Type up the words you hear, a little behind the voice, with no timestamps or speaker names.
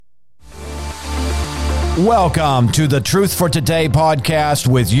Welcome to the Truth for Today podcast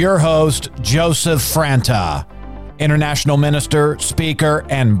with your host, Joseph Franta, international minister, speaker,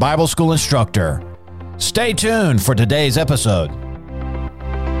 and Bible school instructor. Stay tuned for today's episode.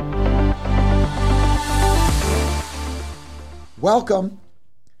 Welcome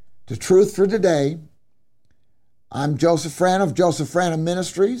to Truth for Today. I'm Joseph Franta of Joseph Franta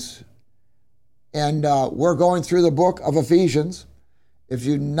Ministries, and we're going through the book of Ephesians. If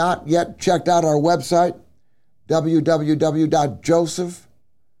you've not yet checked out our website,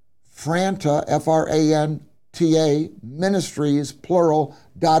 www.josephfranta, F-R-A-N-T-A, ministries,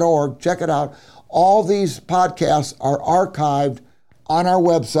 plural.org. Check it out. All these podcasts are archived on our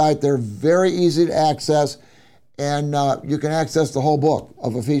website. They're very easy to access, and you can access the whole book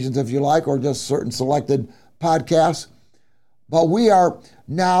of Ephesians if you like, or just certain selected podcasts. But we are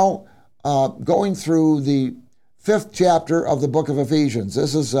now going through the 5th chapter of the book of Ephesians.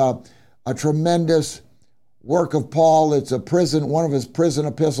 This is a tremendous work of Paul. It's one of his prison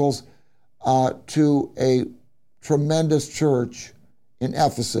epistles to a tremendous church in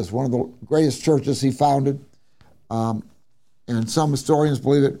Ephesus, one of the greatest churches he founded. And some historians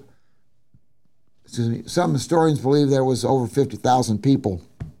believe there was over 50,000 people.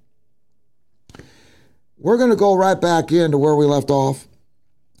 We're going to go right back into where we left off.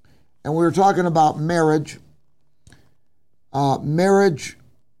 And we were talking about marriage. Marriage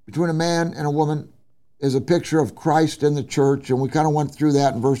between a man and a woman is a picture of Christ and the church, and we kind of went through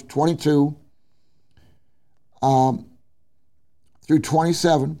that in verse 22 through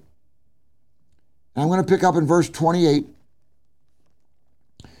 27. And I'm going to pick up in verse 28.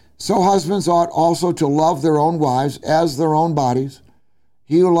 So husbands ought also to love their own wives as their own bodies.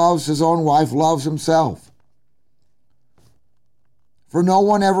 He who loves his own wife loves himself. For no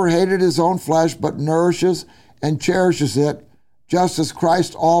one ever hated his own flesh, but nourishes and cherishes it, just as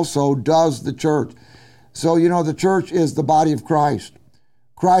Christ also does the church. So, the church is the body of Christ.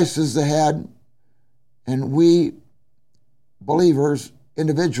 Christ is the head, and we believers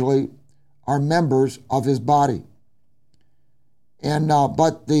individually are members of his body. And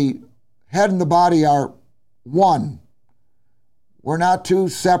but the head and the body are one. We're not two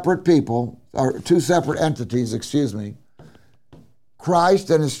separate people, or two separate entities, Christ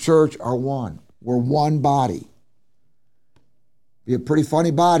and his church are one. We're one body. Be a pretty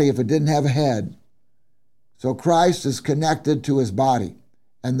funny body if it didn't have a head. So Christ is connected to his body,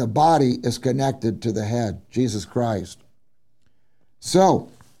 and the body is connected to the head, Jesus Christ.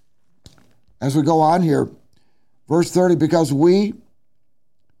 So, as we go on here, verse 30, because we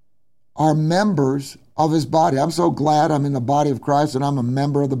are members of his body. I'm so glad I'm in the body of Christ and I'm a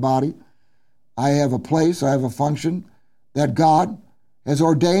member of the body. I have a place, I have a function that God has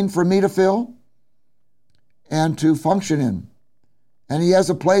ordained for me to fill and to function in. And he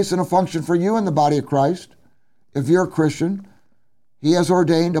has a place and a function for you in the body of Christ. If you're a Christian, he has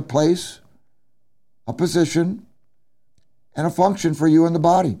ordained a place, a position, and a function for you in the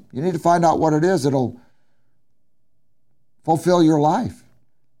body. You need to find out what it is that'll fulfill your life,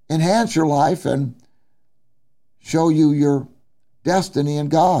 enhance your life, and show you your destiny in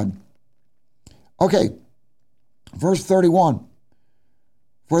God. Okay, verse 31.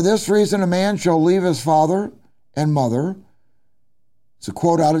 For this reason a man shall leave his father and mother, it's a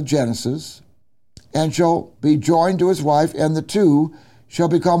quote out of Genesis, and shall be joined to his wife, and the two shall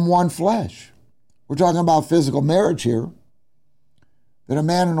become one flesh. We're talking about physical marriage here, that a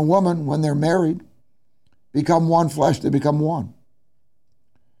man and a woman, when they're married, become one flesh, they become one.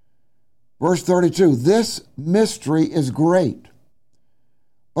 Verse 32, this mystery is great,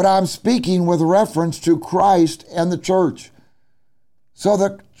 but I'm speaking with reference to Christ and the church. So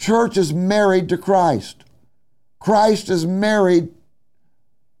the church is married to Christ. Christ is married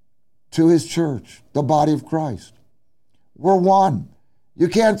to his church, the body of Christ. We're one. You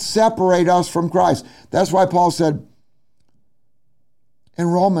can't separate us from Christ. That's why Paul said in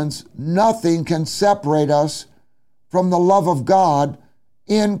Romans, nothing can separate us from the love of God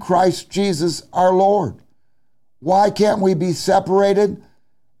in Christ Jesus our Lord. Why can't we be separated?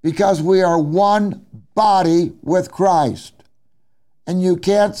 Because we are one body with Christ. And you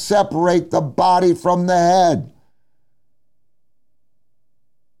can't separate the body from the head.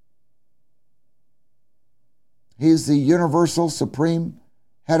 He's the universal supreme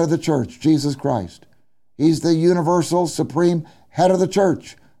head of the church, Jesus Christ. He's the universal supreme head of the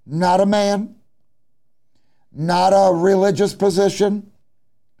church, not a man, not a religious position.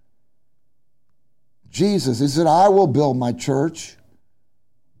 Jesus, he said, I will build my church,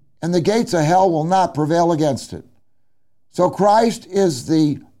 and the gates of hell will not prevail against it. So Christ is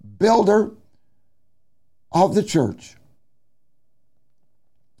the builder of the church.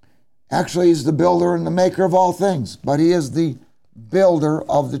 Actually, he's the builder and the maker of all things, but he is the builder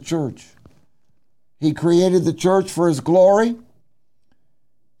of the church. He created the church for his glory,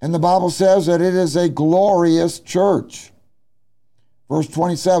 and the Bible says that it is a glorious church. Verse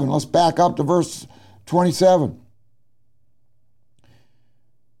 27, let's back up to verse 27.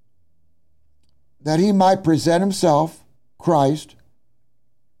 That he might present himself, Christ,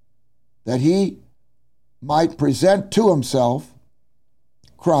 that he might present to himself,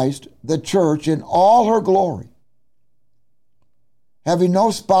 Christ, the church in all her glory, having no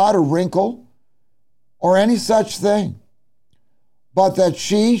spot or wrinkle or any such thing, but that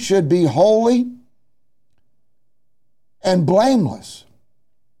she should be holy and blameless.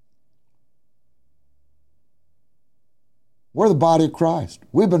 We're the body of Christ.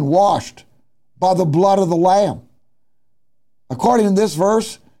 We've been washed by the blood of the Lamb. According to this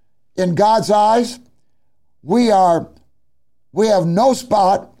verse, in God's eyes, we have no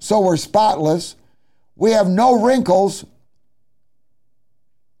spot, so we're spotless. We have no wrinkles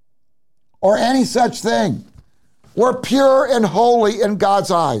or any such thing. We're pure and holy in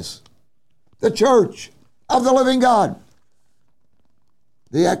God's eyes. The church of the living God.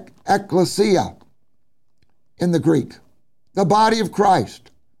 The ecclesia in the Greek. The body of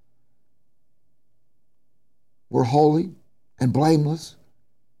Christ. We're holy and blameless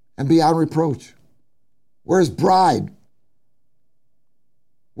and beyond reproach. We're his bride.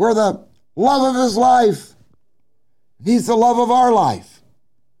 We're the love of his life. He's the love of our life.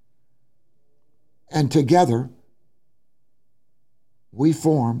 And together, we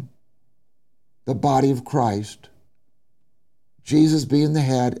form the body of Christ, Jesus being the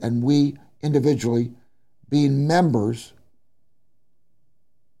head, and we individually being members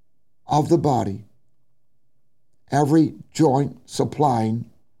of the body, every joint supplying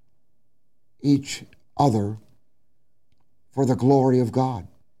each other for the glory of God.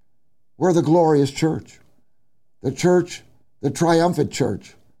 We're the glorious church, the triumphant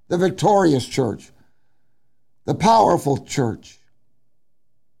church, the victorious church, the powerful church,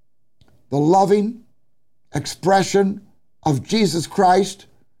 the loving expression of Jesus Christ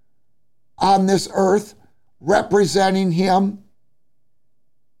on this earth, representing him,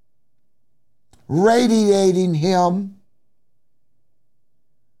 radiating him.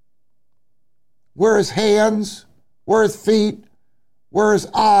 We're his hands, we're his feet, we're his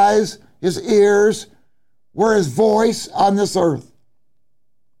eyes, his ears, we're his voice on this earth.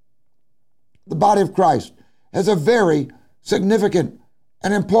 The body of Christ has a very significant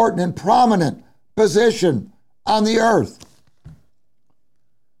and important and prominent position on the earth.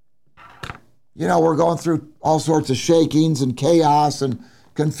 You know, we're going through all sorts of shakings and chaos and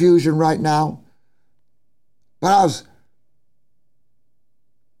confusion right now. But I was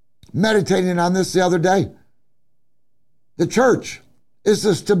meditating on this the other day. The church is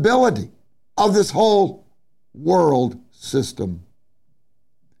the stability of this whole world system.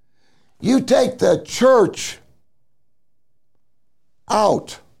 You take the church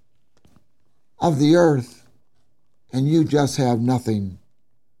out of the earth, and you just have nothing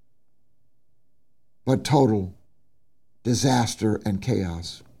but total disaster and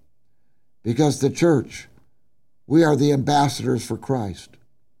chaos. Because the church, we are the ambassadors for Christ.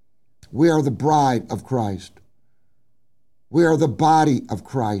 We are the bride of Christ. We are the body of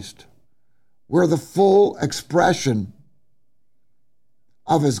Christ. We're the full expression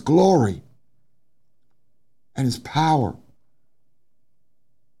of his glory and his power.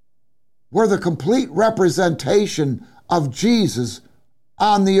 We're the complete representation of Jesus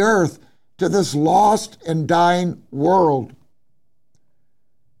on the earth to this lost and dying world.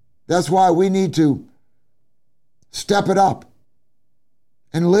 That's why we need to step it up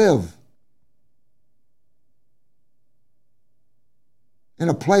and live in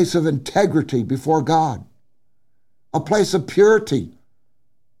a place of integrity before God, a place of purity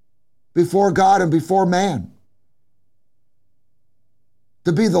before God and before man,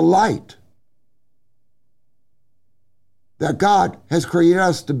 to be the light that God has created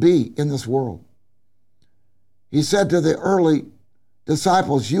us to be in this world. He said to the early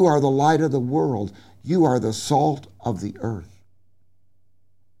disciples, you are the light of the world. You are the salt of the earth.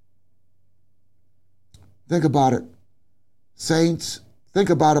 Think about it, saints.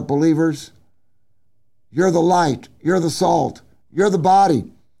 Think about it, believers. You're the light. You're the salt. You're the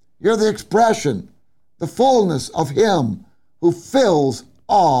body. You're the expression, the fullness of him who fills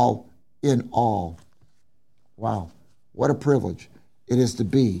all in all. Wow. What a privilege it is to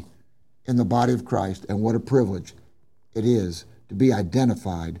be in the body of Christ, and what a privilege it is to be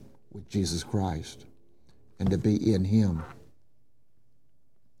identified with Jesus Christ and to be in him.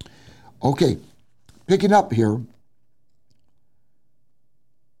 Okay, picking up here,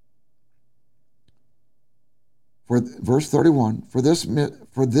 verse 31, for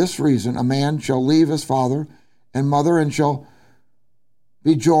this reason a man shall leave his father and mother and shall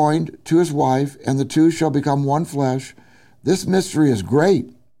be joined to his wife, and the two shall become one flesh. This mystery is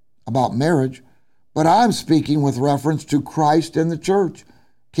great about marriage, but I'm speaking with reference to Christ and the church.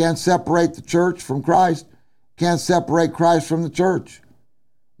 Can't separate the church from Christ. Can't separate Christ from the church.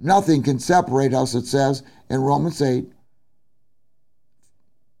 Nothing can separate us, it says in Romans 8,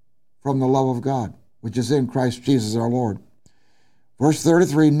 from the love of God, which is in Christ Jesus our Lord. Verse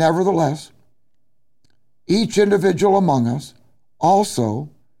 33, nevertheless, each individual among us also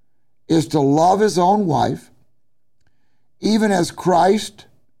is to love his own wife, even as Christ,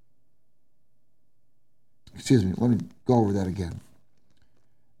 let me go over that again.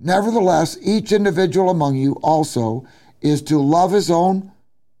 Nevertheless, each individual among you also is to love his own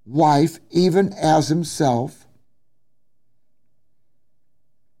wife, even as himself.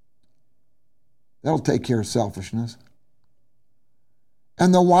 That'll take care of selfishness.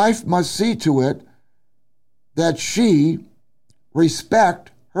 And the wife must see to it that she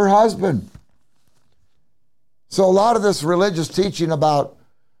respect her husband. So a lot of this religious teaching about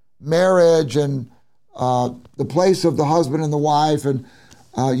marriage and the place of the husband and the wife, and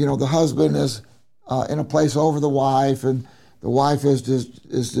the husband is in a place over the wife, and the wife is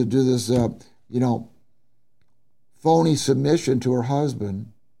to do this phony submission to her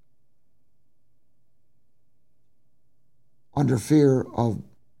husband under fear of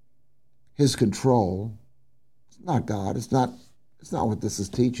his control. It's not God. It's not what this is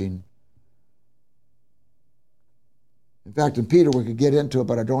teaching. In fact, in Peter, we could get into it,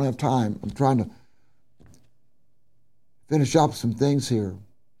 but I don't have time. I'm trying to finish up some things here.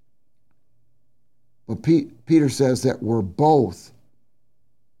 But Peter says that we're both,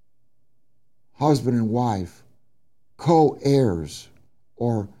 husband and wife, co-heirs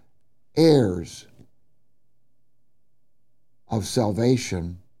or heirs of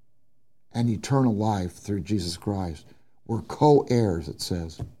salvation and eternal life through Jesus Christ. We're co-heirs, it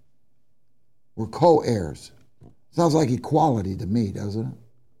says. We're co-heirs. Sounds like equality to me, doesn't it?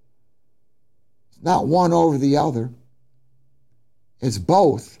 It's not one over the other. It's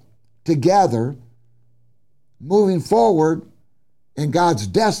both together moving forward in God's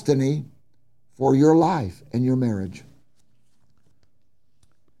destiny for your life and your marriage.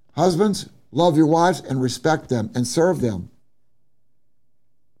 Husbands, love your wives and respect them and serve them.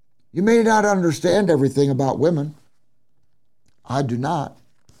 You may not understand everything about women. I do not.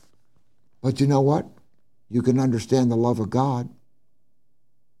 But you know what? You can understand the love of God,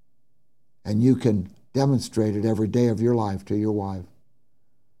 and you can demonstrate it every day of your life to your wife.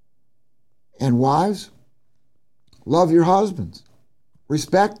 And wives, love your husbands.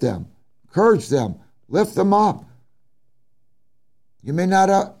 Respect them. Encourage them. Lift them up. You may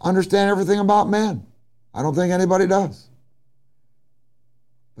not understand everything about men. I don't think anybody does.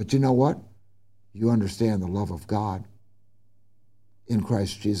 But you know what? You understand the love of God in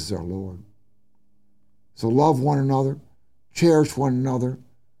Christ Jesus our Lord. So love one another, cherish one another.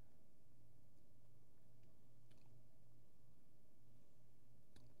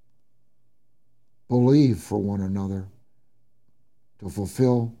 Believe for one another to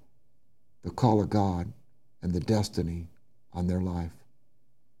fulfill the call of God and the destiny on their life.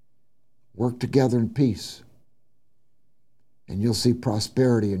 Work together in peace, and you'll see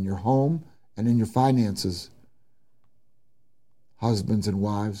prosperity in your home and in your finances, husbands and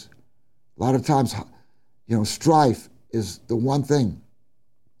wives. A lot of times, strife is the one thing.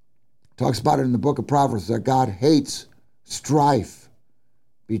 It talks about it in the book of Proverbs that God hates strife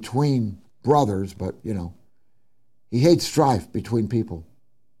between brothers, but, he hates strife between people.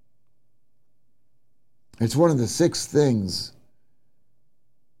 It's one of the 6 things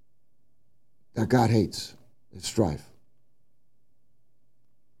that God hates. It's strife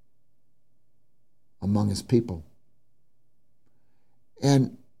among his people.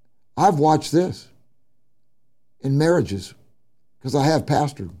 And I've watched this in marriages because I have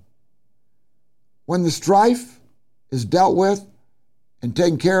pastored. When the strife is dealt with and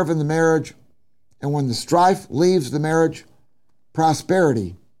taken care of in the marriage, and when the strife leaves the marriage,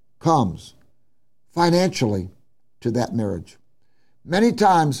 prosperity comes financially to that marriage. Many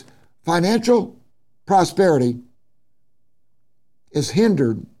times, financial prosperity is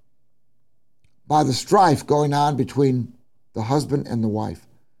hindered by the strife going on between the husband and the wife.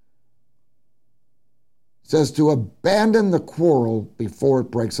 It says to abandon the quarrel before it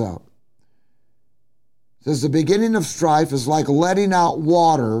breaks out. It says the beginning of strife is like letting out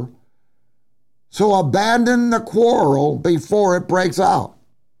water, so abandon the quarrel before it breaks out.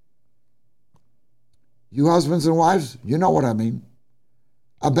 You husbands and wives, you know what I mean.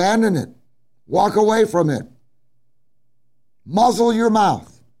 Abandon it. Walk away from it. Muzzle your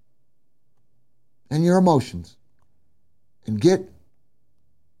mouth and your emotions and get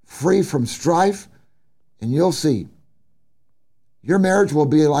free from strife, and you'll see your marriage will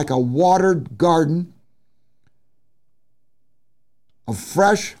be like a watered garden of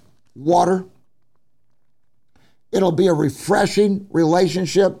fresh water. It'll be a refreshing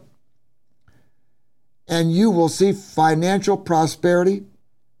relationship, and you will see financial prosperity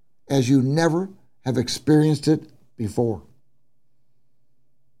as you never have experienced it before.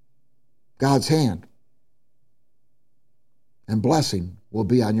 God's hand and blessing will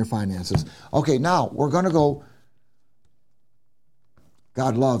be on your finances. Okay, now we're going to go.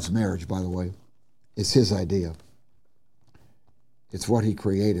 God loves marriage, by the way. It's his idea. It's what he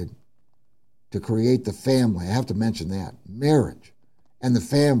created. To create the family. I have to mention that. Marriage and the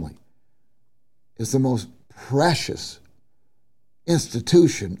family is the most precious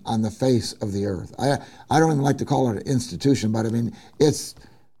institution on the face of the earth. I don't even like to call it an institution, but I mean, it's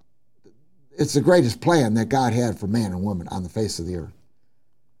the greatest plan that God had for man and woman on the face of the earth.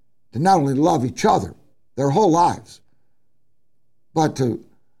 To not only love each other their whole lives, but to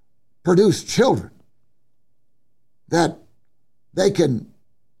produce children that they can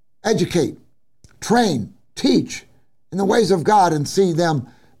educate, train, teach in the ways of God, and see them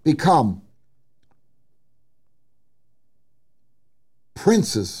become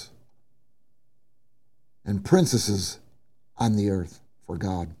princes and princesses on the earth for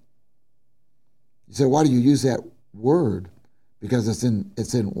God. You say, why do you use that word? Because it's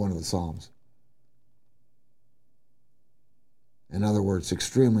in one of the Psalms. In other words,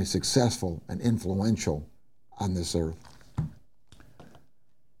 extremely successful and influential on this earth.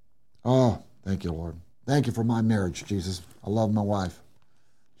 Oh, thank you, Lord. Thank you for my marriage, Jesus. I love my wife.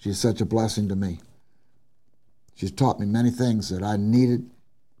 She's such a blessing to me. She's taught me many things that I needed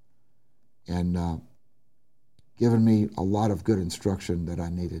and given me a lot of good instruction that I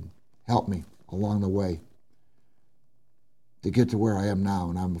needed. Helped me along the way to get to where I am now.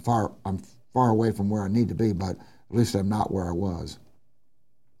 And I'm far away from where I need to be, but at least I'm not where I was.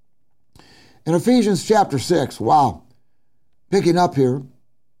 In Ephesians chapter 6, wow, picking up here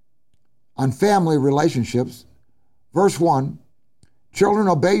on family relationships, verse 1, children,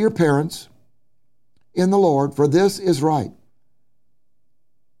 obey your parents in the Lord, for this is right.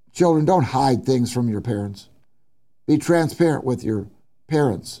 Children, don't hide things from your parents. Be transparent with your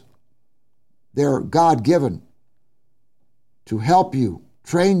parents. They're God-given to help you,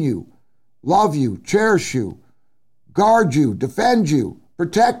 train you, love you, cherish you, guard you, defend you,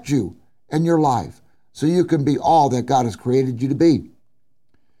 protect you and your life, so you can be all that God has created you to be.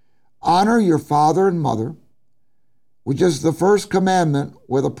 Honor your father and mother, which is the first commandment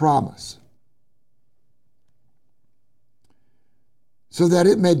with a promise, so that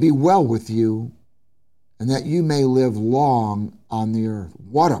it may be well with you and that you may live long on the earth.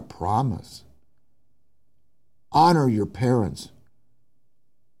 What a promise. Honor your parents.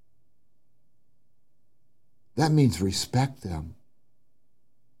 That means respect them.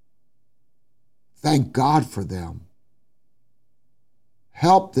 Thank God for them.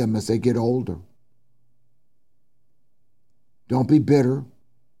 Help them as they get older. Don't be bitter.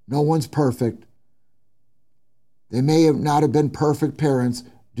 No one's perfect. They may not have been perfect parents.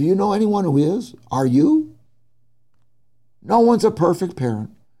 Do you know anyone who is? Are you? No one's a perfect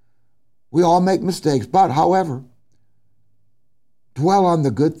parent. We all make mistakes, but however, dwell on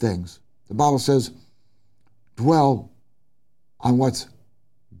the good things. The Bible says, dwell on what's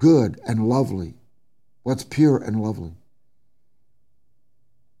good and lovely, what's pure and lovely,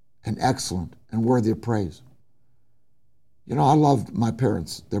 and excellent and worthy of praise. You know, I loved my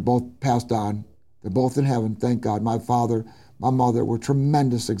parents. They're both passed on. They're both in heaven, thank God. My father, my mother were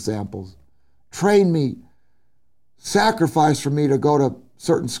tremendous examples. Trained me, sacrificed for me to go to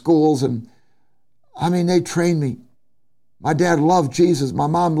certain schools, and I mean, they trained me. My dad loved Jesus. My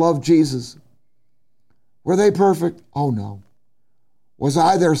mom loved Jesus. Were they perfect? Oh, no. Was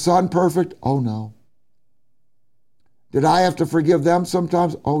I their son perfect? Oh, no. Did I have to forgive them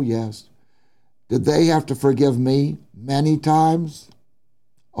sometimes? Oh, yes. Did they have to forgive me many times?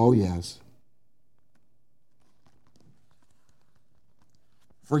 Oh, yes.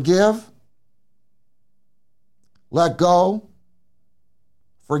 Forgive, let go,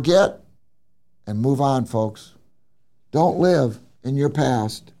 forget, and move on, folks. Don't live in your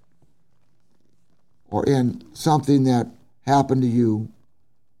past or in something that happened to you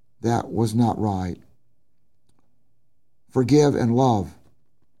that was not right. Forgive and love.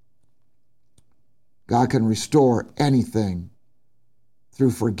 God can restore anything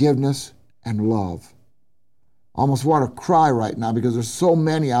through forgiveness and love. I almost want to cry right now because there's so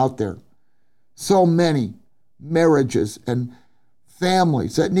many out there, so many marriages and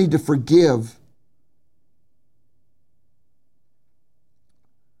families that need to forgive.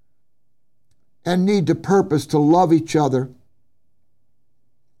 And need to purpose to love each other.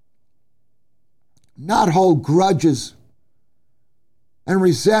 Not hold grudges and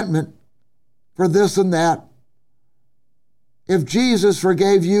resentment for this and that. If Jesus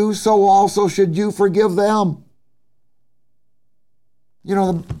forgave you, so also should you forgive them. You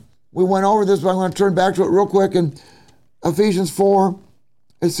know, we went over this, but I'm going to turn back to it real quick. In Ephesians 4,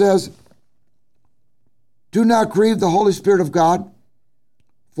 it says, do not grieve the Holy Spirit of God.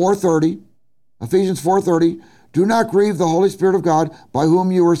 4:30. Ephesians 4:30, do not grieve the Holy Spirit of God, by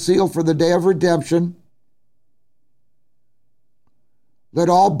whom you were sealed for the day of redemption. Let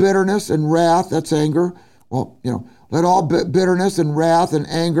all bitterness and wrath, that's anger, let all bitterness and wrath and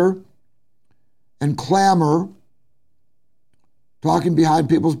anger and clamor, talking behind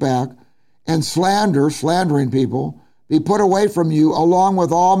people's back, and slander, slandering people, be put away from you along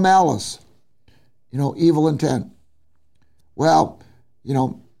with all malice, evil intent. Well,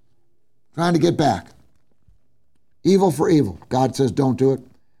 trying to get back. Evil for evil. God says don't do it.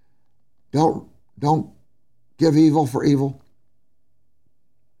 Don't give evil for evil,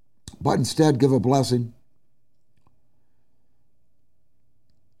 but instead give a blessing.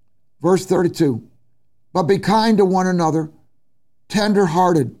 Verse 32, but be kind to one another,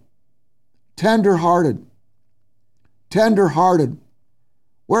 tender-hearted. Tender-hearted. Tender-hearted.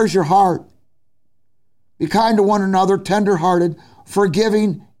 Where's your heart? Be kind to one another, tender-hearted,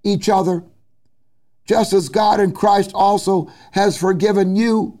 forgiving each other, just as God in Christ also has forgiven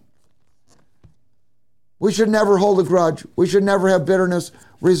you. We should never hold a grudge. We should never have bitterness,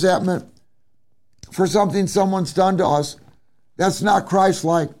 resentment for something someone's done to us. That's not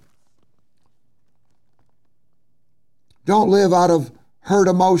Christ-like. Don't live out of hurt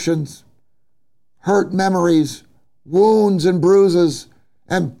emotions, hurt memories, wounds and bruises,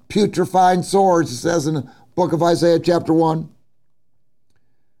 and putrefying sores, it says in the book of Isaiah chapter 1.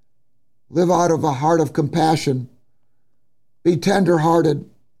 Live out of a heart of compassion. Be tender-hearted.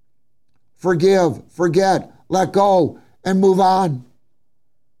 Forgive, forget, let go, and move on.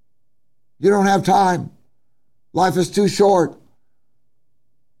 You don't have time. Life is too short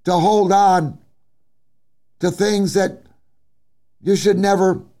to hold on to things that you should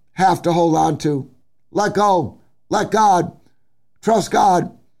never have to hold on to. Let go. Let God. Trust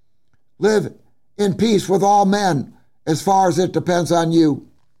God. Live in peace with all men as far as it depends on you.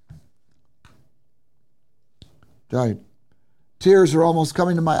 Right. Tears are almost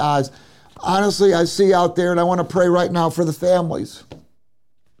coming to my eyes. Honestly, I see out there, and I want to pray right now for the families.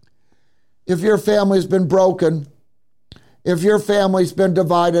 If your family's been broken, if your family's been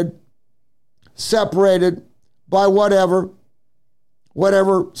divided, separated by whatever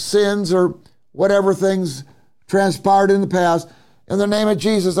sins or whatever things transpired in the past, in the name of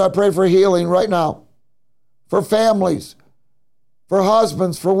Jesus, I pray for healing right now. For families, for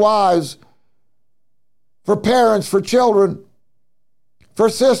husbands, for wives, for parents, for children, for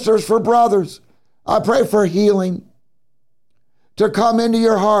sisters, for brothers. I pray for healing to come into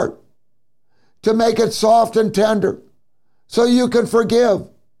your heart, to make it soft and tender, so you can forgive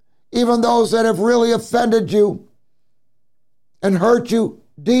even those that have really offended you and hurt you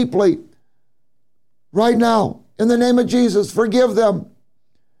deeply. Right now, in the name of Jesus, forgive them.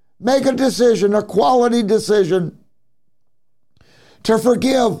 Make a decision, a quality decision, to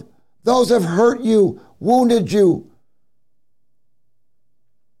forgive those that have hurt you, wounded you,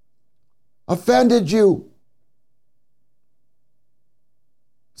 offended you,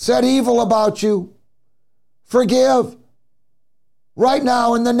 said evil about you. Forgive. Right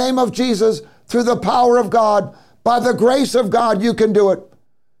now, in the name of Jesus, through the power of God, by the grace of God, you can do it.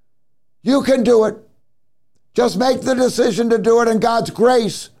 You can do it. Just make the decision to do it, and God's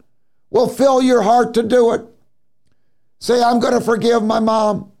grace will fill your heart to do it. Say, I'm going to forgive my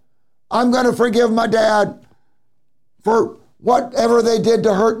mom. I'm going to forgive my dad for whatever they did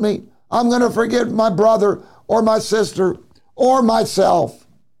to hurt me. I'm going to forgive my brother or my sister or myself.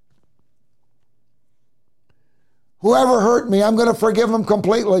 Whoever hurt me, I'm going to forgive them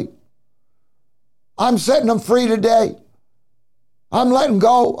completely. I'm setting them free today. I'm letting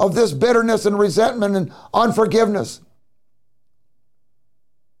go of this bitterness and resentment and unforgiveness.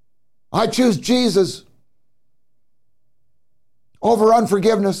 I choose Jesus over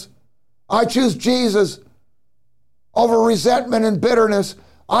unforgiveness. I choose Jesus over resentment and bitterness.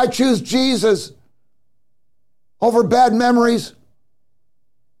 I choose Jesus over bad memories,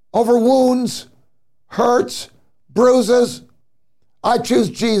 over wounds, hurts, bruises. I choose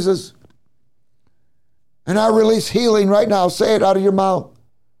Jesus. And I release healing right now. Say it out of your mouth.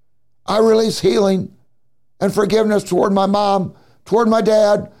 I release healing and forgiveness toward my mom, toward my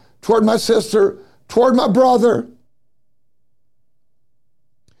dad, toward my sister, toward my brother,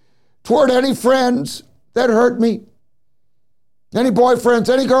 toward any friends that hurt me, any boyfriends,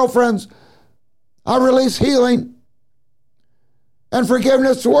 any girlfriends. I release healing and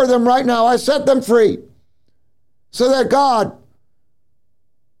forgiveness toward them right now. I set them free so that God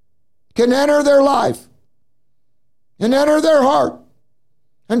can enter their life and enter their heart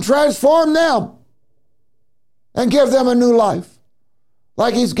and transform them and give them a new life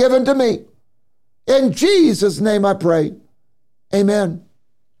like he's given to me. In Jesus' name I pray. Amen.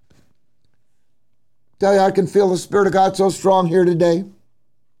 Tell you, I can feel the Spirit of God so strong here today.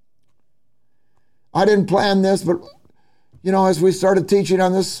 I didn't plan this, but as we started teaching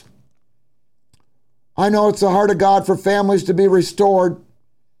on this, I know it's the heart of God for families to be restored.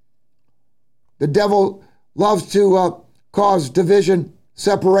 The devil loves to cause division,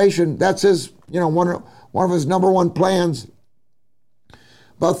 separation. That's his, one of his number one plans.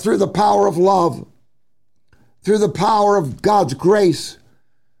 But through the power of love, through the power of God's grace,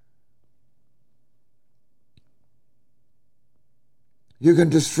 you can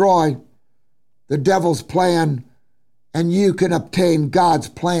destroy the devil's plan and you can obtain God's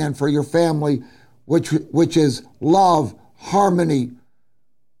plan for your family, which is love, harmony,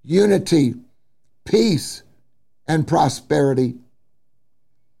 unity, peace, and prosperity.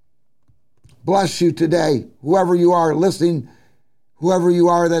 Bless you today, whoever you are listening, whoever you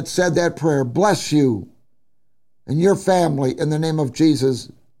are that said that prayer, bless you and your family in the name of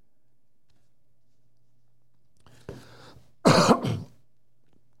Jesus.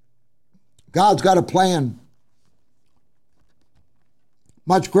 God's got a plan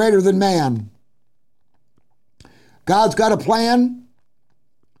much greater than man. God's got a plan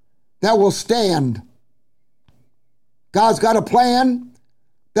that will stand. God's got a plan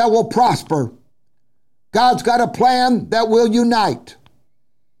that will prosper. God's got a plan that will unite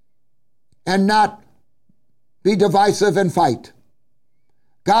and not be divisive and fight.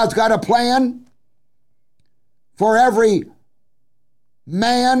 God's got a plan for every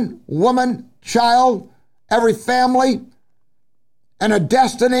man, woman, child, every family, and a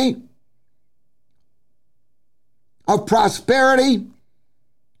destiny of prosperity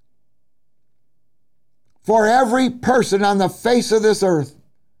for every person on the face of this earth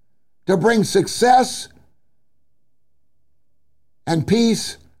to bring success and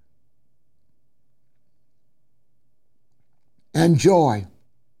peace and joy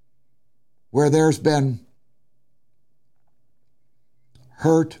where there's been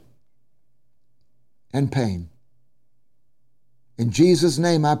hurt and pain. In Jesus'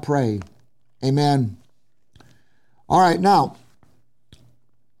 name I pray. Amen. All right, now,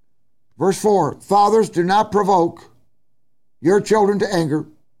 verse 4, fathers, do not provoke your children to anger,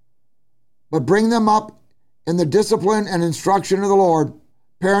 but bring them up in the discipline and instruction of the Lord.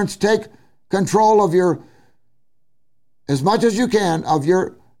 Parents, take control of as much as you can, of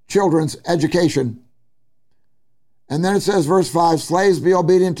your children's education. And then it says, verse 5, slaves, be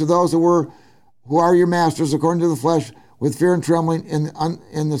obedient to those who are your masters according to the flesh, with fear and trembling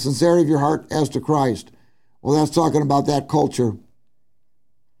in the sincerity of your heart as to Christ. Well, that's talking about that culture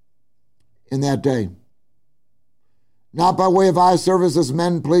in that day. Not by way of eye service as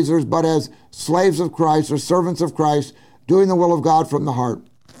men pleasers, but as slaves of Christ or servants of Christ, doing the will of God from the heart.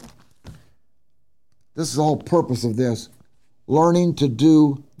 This is the whole purpose of this. Learning to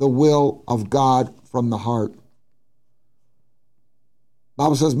do the will of God from the heart.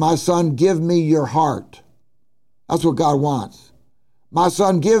 Bible says, my son, give me your heart. That's what God wants. My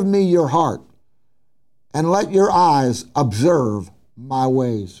son, give me your heart, and let your eyes observe my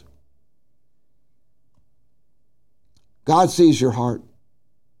ways. God sees your heart.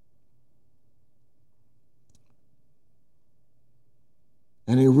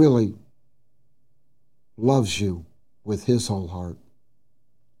 And he really loves you with his whole heart.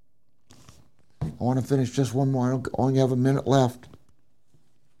 I want to finish just one more. I only have a minute left.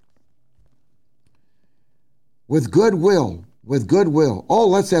 With goodwill. Oh,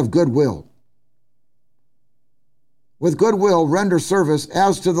 let's have goodwill. With goodwill, render service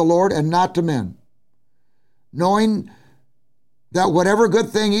as to the Lord and not to men, knowing that whatever good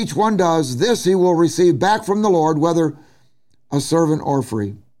thing each one does, this he will receive back from the Lord, whether a servant or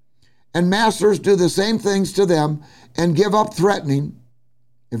free. And masters, do the same things to them and give up threatening.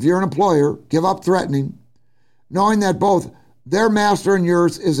 If you're an employer, give up threatening, knowing that both their master and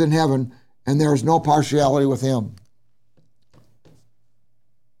yours is in heaven, and there is no partiality with him.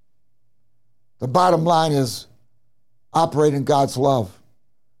 The bottom line is operate in God's love.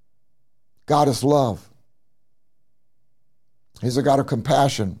 God is love. He's a God of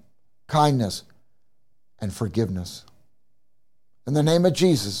compassion, kindness, and forgiveness. In the name of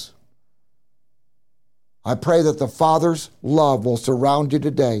Jesus, I pray that the Father's love will surround you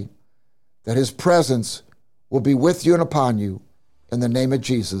today, that his presence will be with you and upon you. In the name of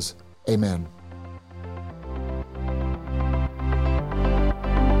Jesus, amen.